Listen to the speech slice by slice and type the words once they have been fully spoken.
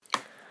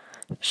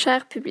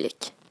Cher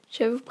public,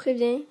 je vous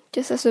préviens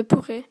que ça se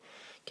pourrait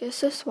que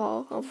ce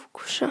soir, en vous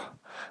couchant,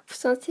 vous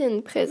sentiez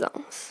une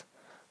présence.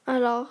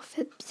 Alors,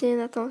 faites bien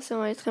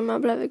attention à être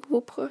aimable avec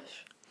vos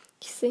proches.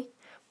 Qui sait,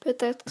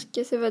 peut-être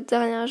que c'est votre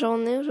dernière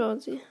journée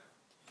aujourd'hui.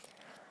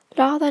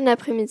 Lors d'un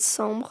après-midi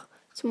sombre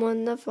du mois de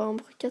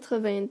novembre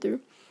 82,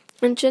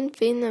 une jeune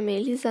fille nommée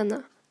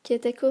Lisanna, qui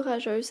était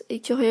courageuse et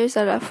curieuse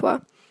à la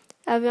fois,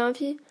 avait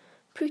envie,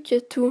 plus que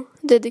tout,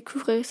 de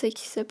découvrir ce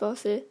qui se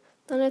passait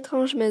dans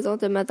l'étrange maison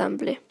de Madame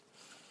Blais.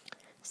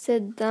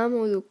 Cette dame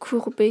au dos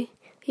courbé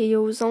et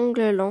aux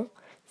ongles longs,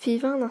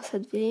 vivant dans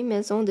cette vieille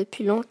maison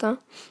depuis longtemps,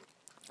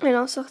 elle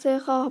en sortait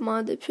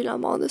rarement depuis la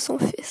mort de son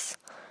fils.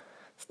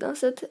 C'est dans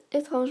cette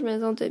étrange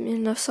maison de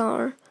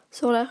 1901,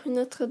 sur la rue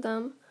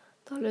Notre-Dame,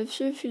 dans le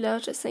vieux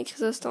village de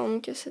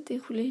Saint-Chrysostome, que se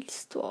déroulait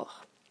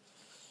l'histoire.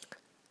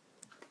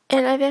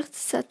 Elle avertit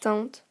sa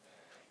tante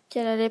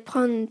qu'elle allait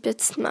prendre une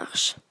petite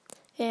marche,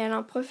 et elle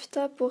en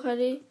profita pour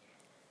aller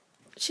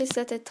chez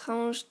cette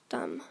étrange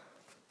dame.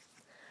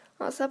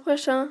 En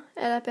s'approchant,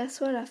 elle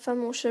aperçoit la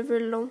femme aux cheveux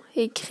longs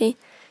et gris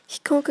qui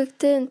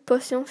concoctait une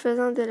potion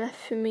faisant de la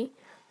fumée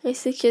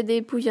ainsi que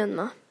des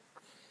bouillonnements.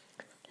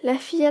 La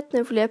fillette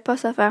ne voulait pas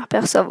se faire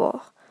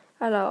percevoir,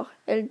 alors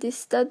elle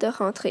décida de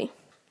rentrer.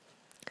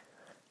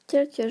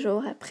 Quelques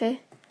jours après,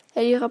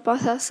 elle y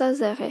repensa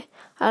sans arrêt,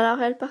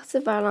 alors elle partit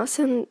vers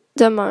l'ancienne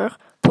demeure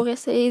pour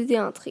essayer d'y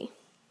entrer.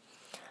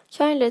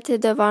 Quand elle était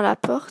devant la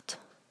porte,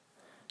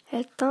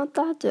 elle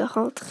tenta de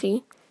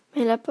rentrer,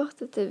 mais la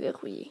porte était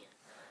verrouillée.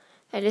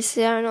 Elle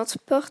essaya une autre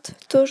porte,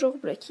 toujours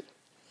bloquée.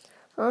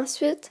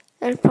 Ensuite,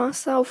 elle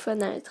pensa aux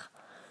fenêtres,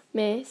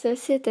 mais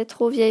celles-ci étaient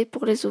trop vieilles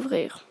pour les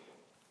ouvrir.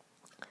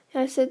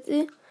 Elle se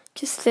dit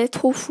que c'était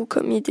trop fou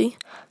comme idée,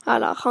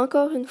 alors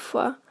encore une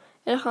fois,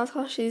 elle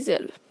rentra chez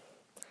elle.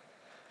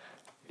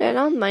 Le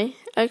lendemain,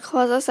 elle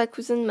croisa sa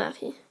cousine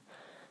Marie.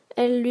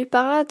 Elle lui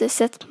parla de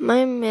cette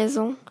même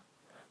maison.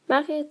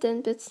 Marie était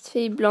une petite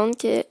fille blonde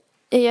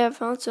et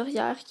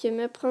aventurière qui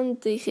aimait prendre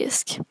des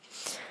risques.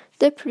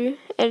 De plus,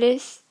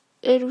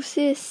 elle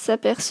aussi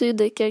s'aperçut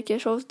de quelque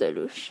chose de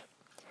louche.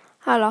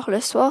 Alors le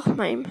soir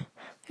même,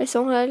 elles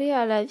sont allées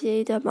à la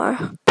vieille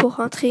demeure pour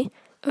entrer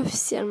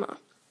officiellement.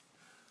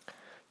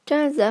 Quand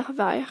elles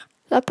arrivèrent,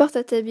 la porte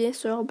était bien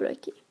sûr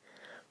bloquée,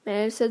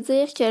 mais elles se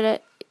dirent que la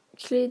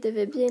clé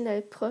devait bien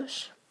être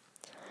proche.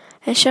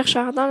 Elles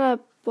cherchèrent dans la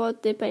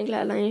boîte d'épingles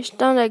à linge,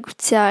 dans la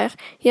gouttière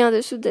et en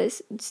dessous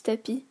du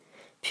tapis,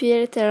 puis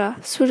elle était là,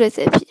 sous le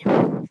tapis.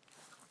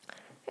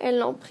 Elles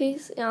l'ont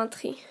prise et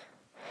entrée.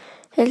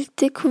 Elles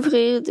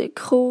découvrirent de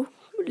gros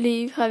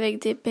livres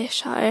avec des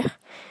pêcheurs.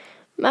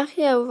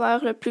 Marie a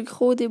ouvert le plus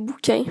gros des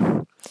bouquins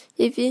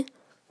et vit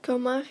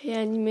comment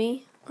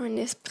réanimer un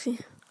esprit.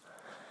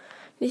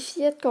 Les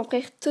fillettes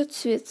comprirent tout de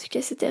suite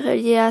que c'était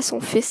relié à son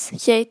fils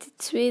qui a été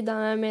tué dans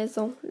la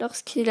maison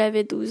lorsqu'il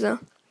avait 12 ans.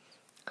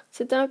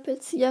 C'était un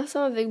petit garçon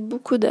avec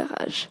beaucoup de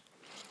rage.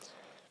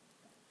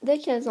 Dès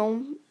qu'elles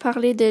ont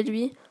parlé de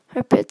lui,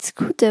 un petit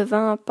coup de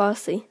vent a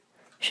passé,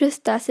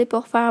 juste assez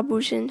pour faire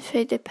bouger une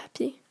feuille de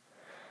papier.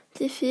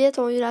 Les fillettes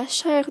ont eu la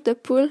chair de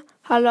poule,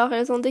 alors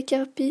elles ont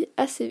décapité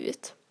assez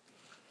vite.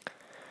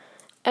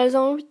 Elles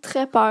ont eu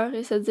très peur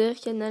et se dirent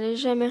qu'elles n'allaient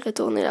jamais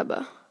retourner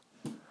là-bas.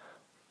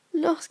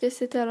 Lorsque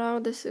c'était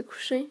l'heure de se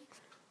coucher,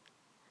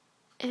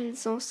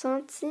 elles ont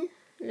senti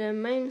le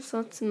même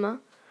sentiment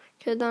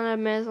que dans la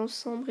maison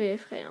sombre et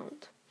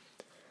effrayante.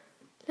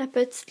 La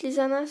petite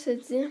Lisanna se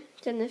dit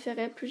qu'elle ne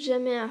ferait plus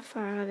jamais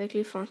affaire avec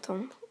les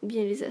fantômes ou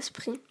bien les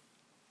esprits.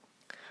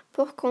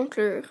 Pour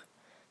conclure,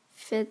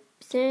 faites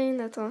bien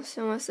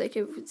attention à ce que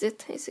vous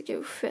dites et ce que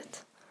vous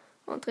faites.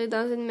 Entrer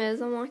dans une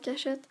maison en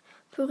cachette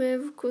pourrait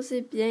vous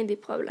causer bien des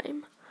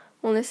problèmes.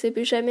 On ne sait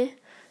plus jamais.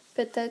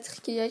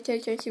 Peut-être qu'il y a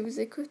quelqu'un qui vous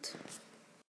écoute.